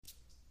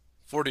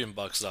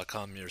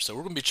40inbox.com here. So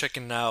we're going to be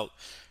checking out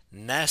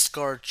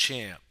NASCAR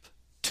champ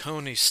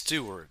Tony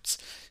Stewart's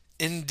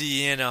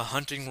Indiana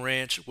Hunting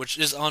Ranch, which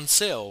is on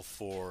sale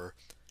for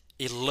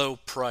a low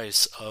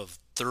price of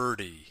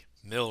 $30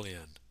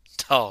 million.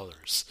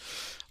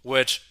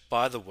 Which,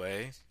 by the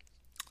way,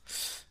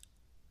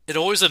 it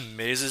always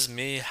amazes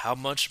me how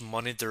much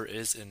money there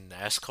is in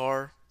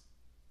NASCAR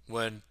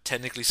when,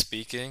 technically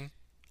speaking,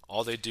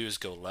 all they do is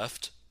go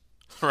left.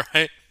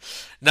 Right?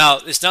 Now,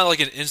 it's not like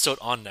an insult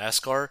on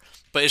NASCAR,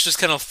 but it's just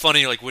kind of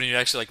funny like when you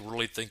actually like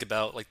really think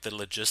about like the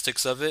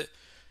logistics of it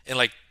and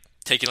like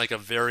taking like a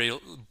very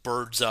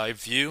bird's eye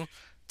view,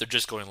 they're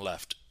just going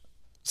left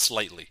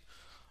slightly,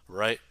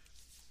 right?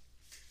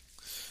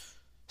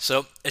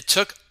 So, it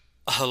took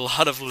a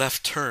lot of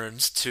left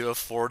turns to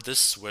afford this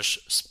swish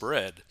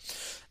spread.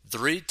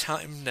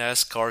 Three-time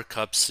NASCAR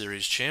Cup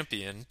Series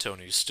champion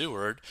Tony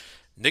Stewart,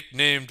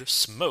 nicknamed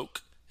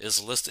Smoke,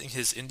 is listing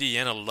his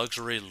Indiana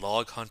luxury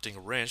log hunting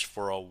ranch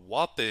for a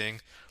whopping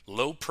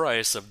low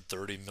price of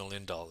 $30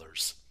 million,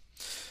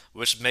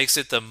 which makes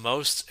it the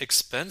most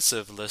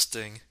expensive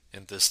listing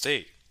in the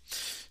state.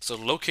 So,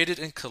 located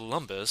in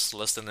Columbus,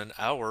 less than an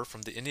hour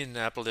from the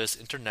Indianapolis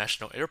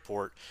International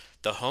Airport,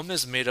 the home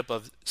is made up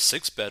of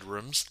 6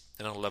 bedrooms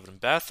and 11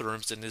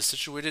 bathrooms and is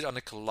situated on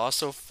a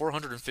colossal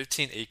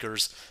 415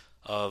 acres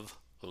of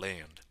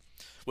land.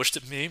 Which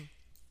to me,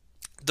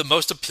 the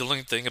most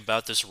appealing thing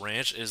about this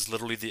ranch is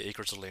literally the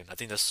acres of land. I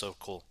think that's so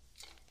cool.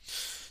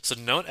 So,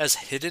 known as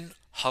Hidden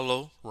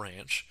Hollow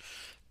Ranch,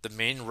 the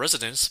main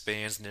residence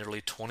spans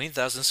nearly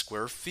 20,000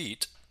 square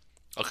feet.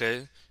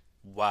 Okay,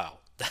 wow,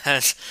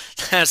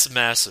 that's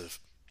massive.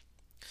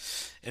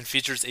 And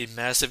features a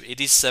massive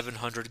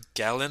 8,700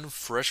 gallon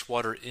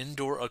freshwater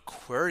indoor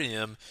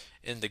aquarium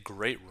in the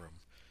great room.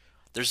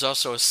 There's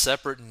also a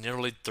separate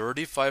nearly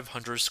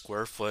 3,500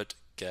 square foot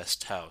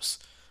guest house.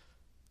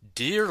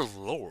 Dear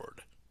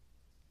Lord.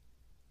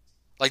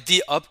 Like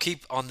the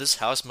upkeep on this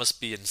house must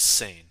be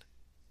insane.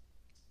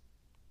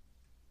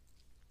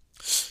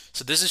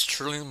 So this is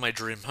truly my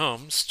dream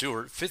home,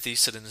 Stuart 50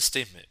 said in a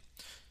statement.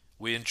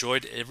 We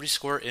enjoyed every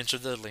square inch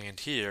of the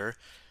land here.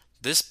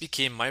 This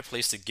became my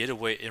place to get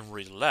away and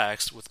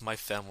relax with my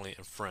family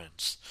and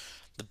friends.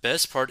 The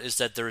best part is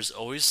that there is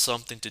always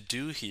something to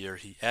do here,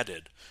 he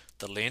added.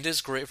 The land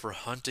is great for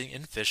hunting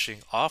and fishing,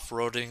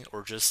 off-roading,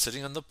 or just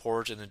sitting on the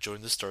porch and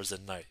enjoying the stars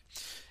at night.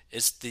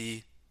 It's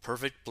the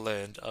perfect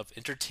blend of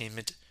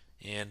entertainment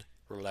and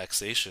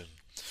relaxation.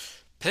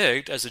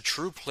 Pegged as a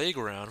true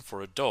playground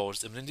for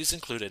adults, amenities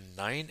include a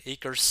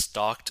 9-acre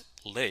stocked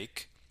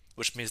lake,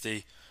 which means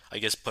they, I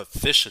guess, put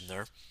fish in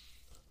there.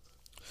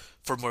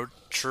 For more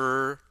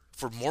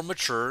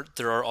mature,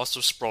 there are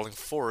also sprawling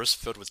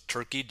forests filled with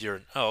turkey, deer,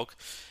 and elk.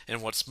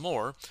 And what's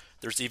more,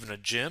 there's even a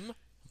gym,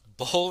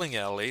 bowling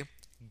alley,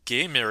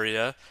 game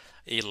area,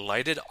 a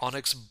lighted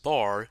Onyx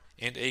bar,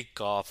 and a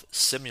golf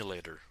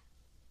simulator.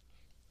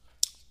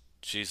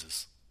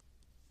 Jesus.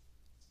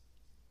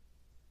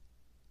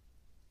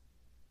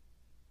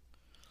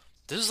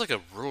 This is like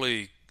a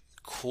really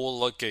cool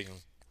looking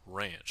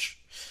ranch.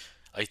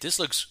 Like this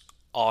looks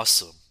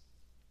awesome.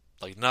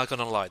 Like not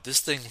gonna lie, this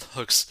thing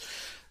looks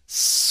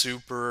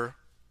super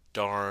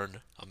darn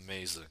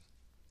amazing.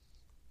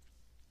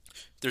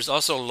 There's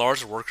also a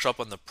large workshop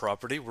on the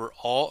property where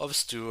all of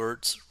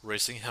Stewart's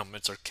racing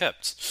helmets are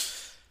kept.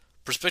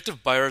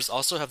 Prospective buyers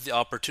also have the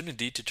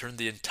opportunity to turn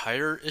the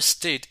entire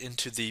estate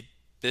into the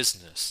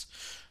business.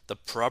 The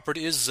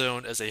property is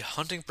zoned as a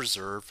hunting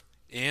preserve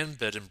and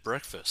bed and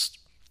breakfast.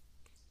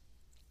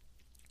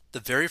 The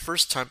very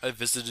first time I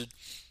visited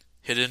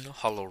Hidden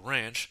Hollow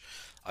Ranch,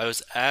 I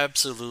was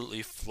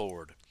absolutely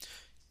floored.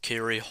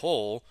 Carrie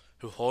Hole,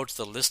 who holds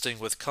the listing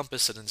with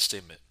Compass, said in a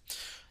statement,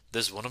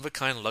 this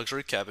one-of-a-kind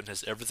luxury cabin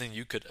has everything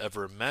you could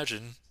ever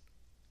imagine,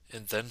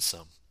 and then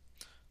some.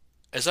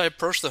 As I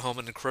approached the home,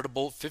 an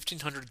incredible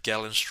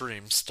 1,500-gallon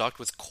stream stocked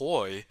with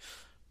koi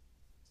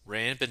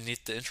ran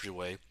beneath the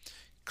entryway,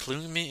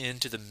 cluing me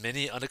into the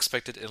many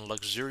unexpected and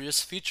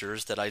luxurious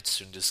features that I'd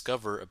soon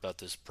discover about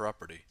this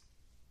property.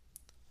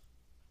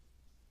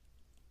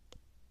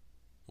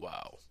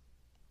 Wow.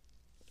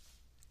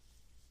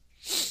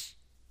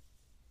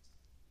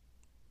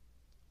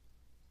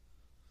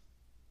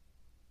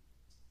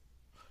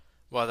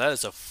 Wow, that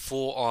is a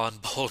full-on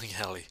bowling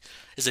alley.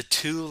 It's a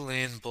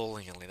two-lane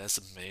bowling alley. That's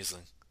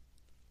amazing.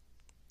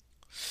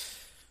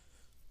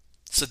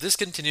 So this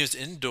continues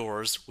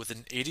indoors with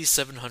an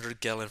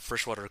 8,700-gallon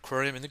freshwater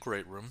aquarium in the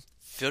great room,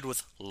 filled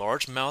with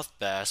largemouth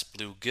bass,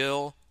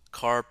 bluegill,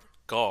 carp,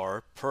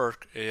 gar,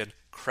 perch, and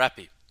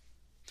crappie.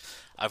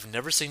 I've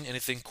never seen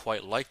anything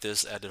quite like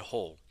this, added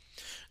Hole.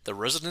 The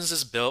residence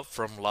is built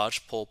from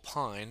lodgepole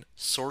pine,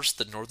 sourced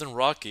the northern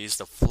Rockies.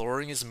 The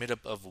flooring is made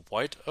up of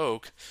white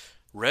oak,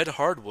 red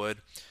hardwood,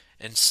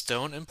 and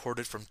stone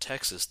imported from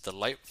Texas. The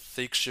light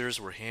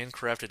fixtures were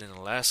handcrafted in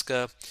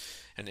Alaska,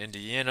 and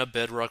Indiana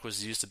bedrock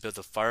was used to build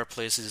the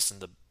fireplaces in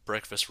the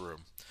breakfast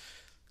room,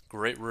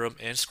 great room,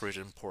 and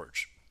screened-in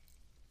porch.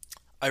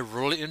 I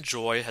really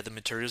enjoy how the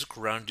materials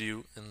ground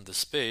you in the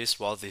space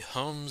while the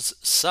home's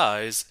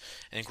size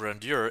and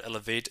grandeur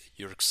elevate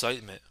your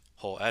excitement.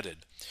 Hall added.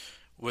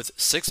 With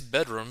 6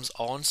 bedrooms,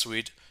 all en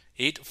suite,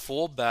 8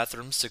 full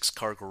bathrooms, 6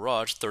 car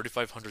garage,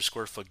 3,500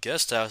 square foot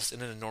guest house,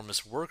 and an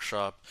enormous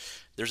workshop,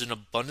 there's an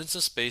abundance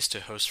of space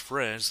to host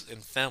friends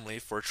and family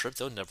for a trip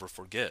they'll never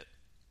forget.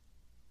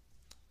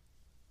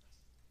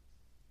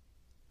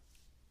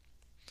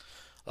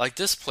 Like,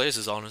 this place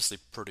is honestly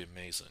pretty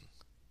amazing,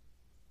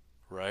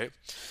 right?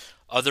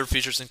 Other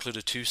features include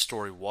a 2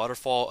 story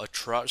waterfall, a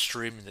trout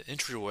stream in the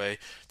entryway.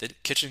 The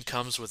kitchen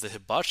comes with a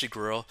hibachi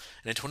grill,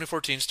 and in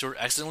 2014, Stewart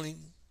accidentally.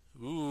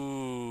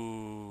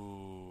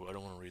 Ooh, I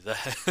don't want to read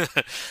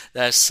that.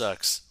 That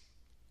sucks.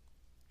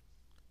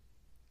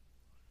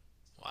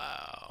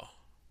 Wow.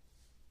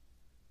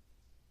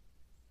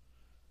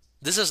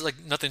 This has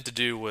like nothing to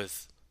do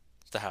with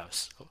the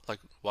house. Like,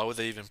 why would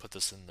they even put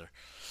this in there?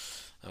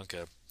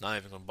 Okay, not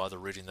even gonna bother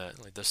reading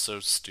that. Like, that's so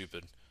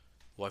stupid.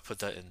 Why put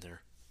that in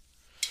there?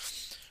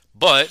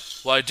 But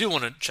what I do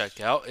want to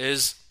check out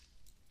is,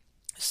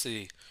 let's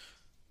see,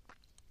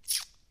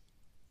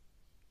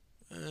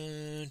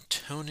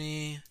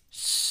 Tony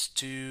Stewart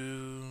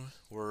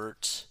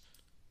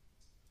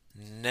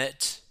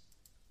net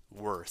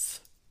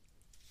worth,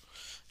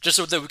 just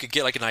so that we could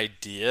get like an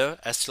idea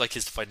as to like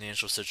his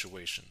financial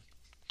situation.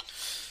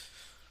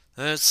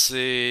 Let's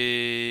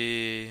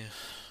see.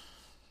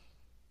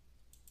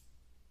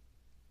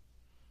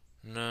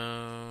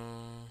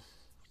 No.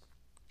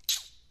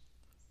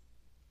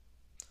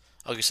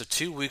 Okay, so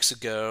 2 weeks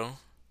ago.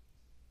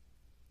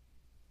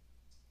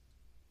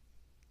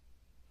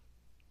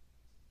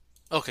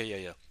 Okay, yeah,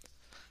 yeah.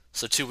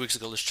 So 2 weeks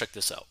ago, let's check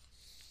this out.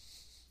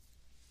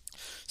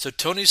 So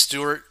Tony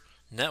Stewart,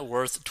 net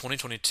worth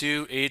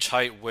 2022, age,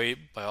 height,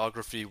 weight,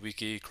 biography,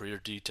 wiki, career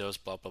details,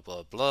 blah blah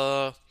blah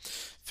blah.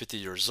 50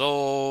 years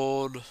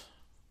old.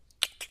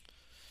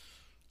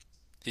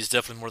 He's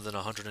definitely more than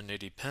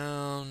 180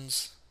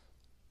 pounds.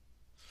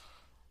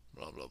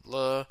 Blah blah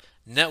blah.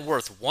 Net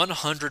worth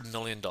 $100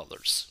 million.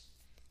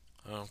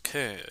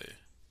 Okay.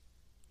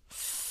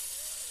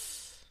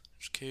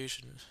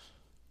 Education.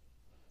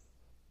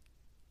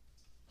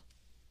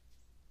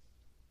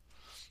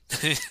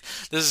 This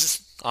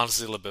is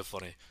honestly a little bit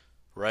funny,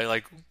 right?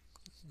 Like,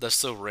 that's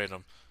so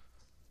random.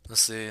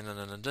 Let's see. Na,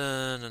 na, na,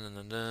 na, na,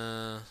 na,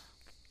 na.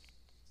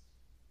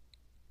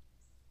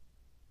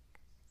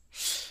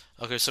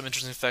 Okay, some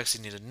interesting facts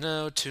you need to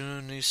know.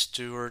 Tony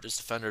Stewart is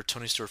the founder of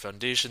Tony Stewart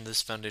Foundation.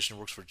 This foundation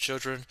works for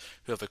children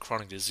who have a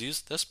chronic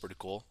disease. That's pretty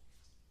cool.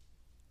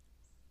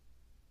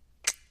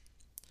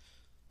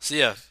 So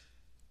yeah,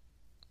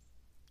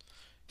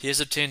 he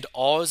has obtained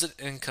all his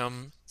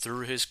income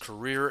through his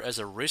career as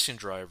a racing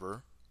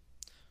driver.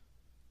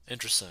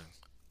 Interesting.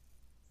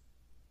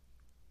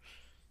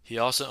 He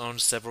also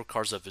owns several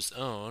cars of his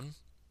own.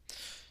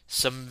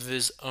 Some of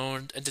his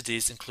owned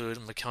entities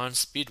include Macon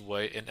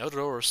Speedway and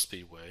Eldora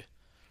Speedway.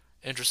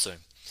 Interesting.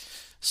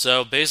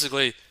 So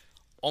basically,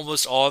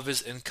 almost all of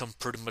his income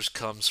pretty much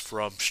comes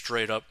from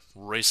straight up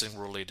racing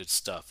related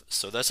stuff.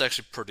 So that's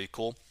actually pretty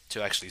cool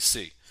to actually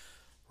see,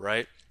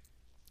 right?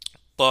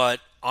 But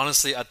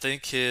honestly, I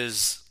think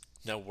his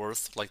net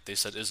worth, like they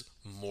said, is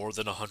more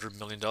than $100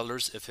 million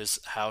if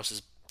his house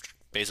is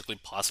basically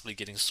possibly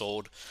getting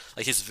sold,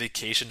 like his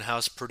vacation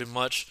house pretty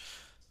much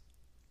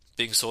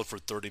being sold for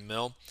 30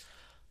 mil.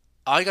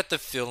 I got the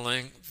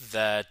feeling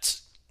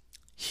that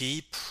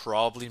he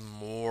probably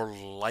more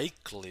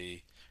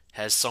likely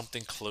has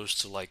something close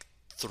to like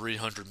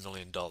 $300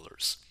 million.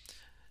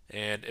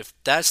 And if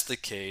that's the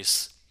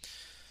case,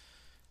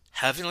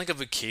 having like a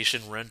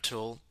vacation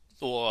rental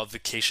or a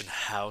vacation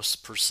house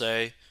per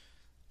se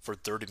for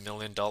 $30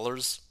 million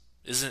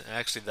isn't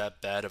actually that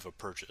bad of a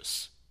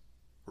purchase,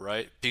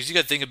 right? Because you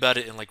got to think about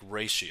it in like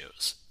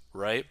ratios,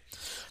 right?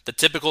 The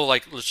typical,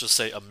 like, let's just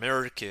say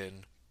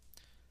American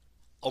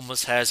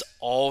almost has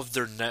all of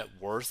their net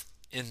worth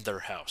in their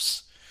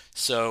house.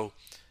 So,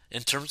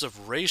 in terms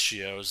of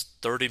ratios,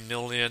 30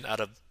 million out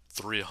of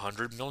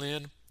 300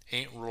 million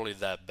ain't really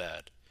that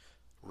bad,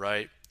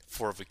 right?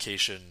 For a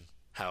vacation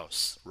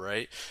house,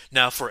 right?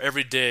 Now, for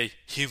everyday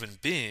human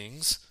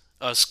beings,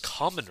 us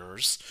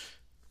commoners,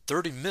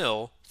 30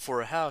 mil for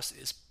a house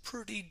is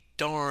pretty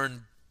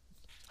darn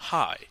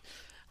high,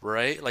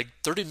 right? Like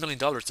 $30 million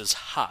is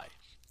high.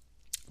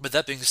 But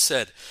that being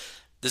said,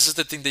 this is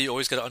the thing that you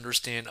always got to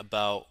understand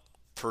about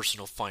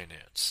personal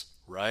finance,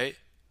 right?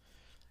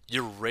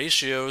 Your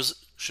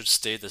ratios should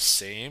stay the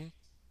same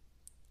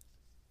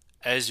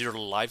as your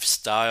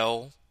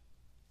lifestyle,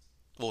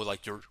 or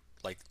like your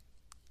like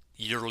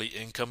yearly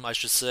income, I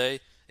should say,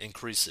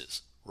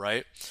 increases,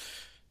 right?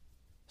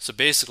 So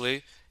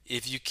basically,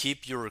 if you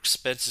keep your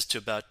expenses to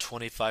about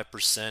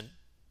 25%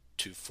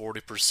 to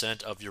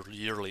 40% of your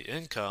yearly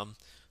income,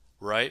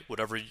 right?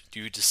 Whatever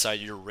you decide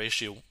your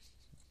ratio,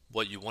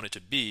 what you want it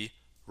to be,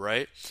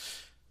 right?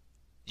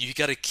 You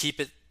got to keep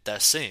it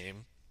that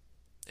same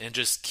and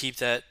just keep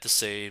that the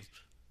same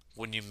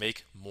when you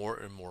make more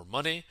and more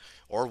money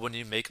or when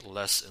you make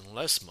less and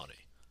less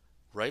money,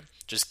 right?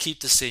 Just keep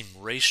the same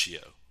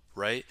ratio,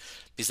 right?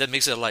 Because that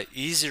makes it a lot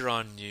easier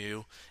on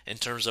you in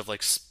terms of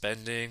like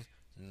spending,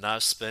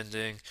 not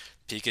spending,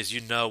 because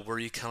you know where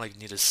you kind of like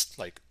need to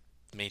like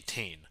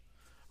maintain,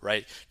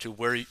 right? To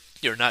where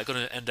you're not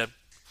going to end up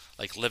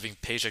like living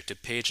paycheck to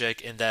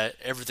paycheck and that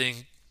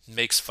everything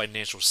makes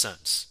financial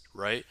sense,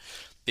 right?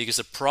 Because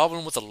the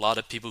problem with a lot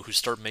of people who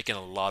start making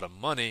a lot of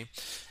money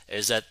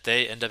is that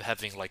they end up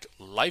having like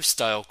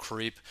lifestyle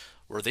creep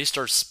where they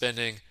start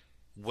spending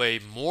way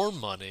more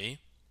money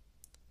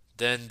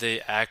than they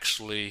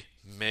actually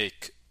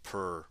make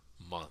per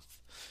month.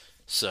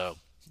 So,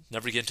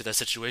 never get into that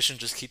situation,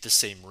 just keep the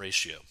same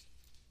ratio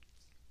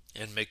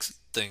and makes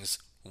things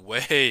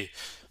way,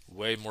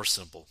 way more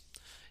simple.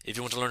 If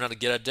you want to learn how to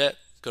get out of debt,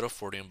 go to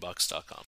 40inbox.com.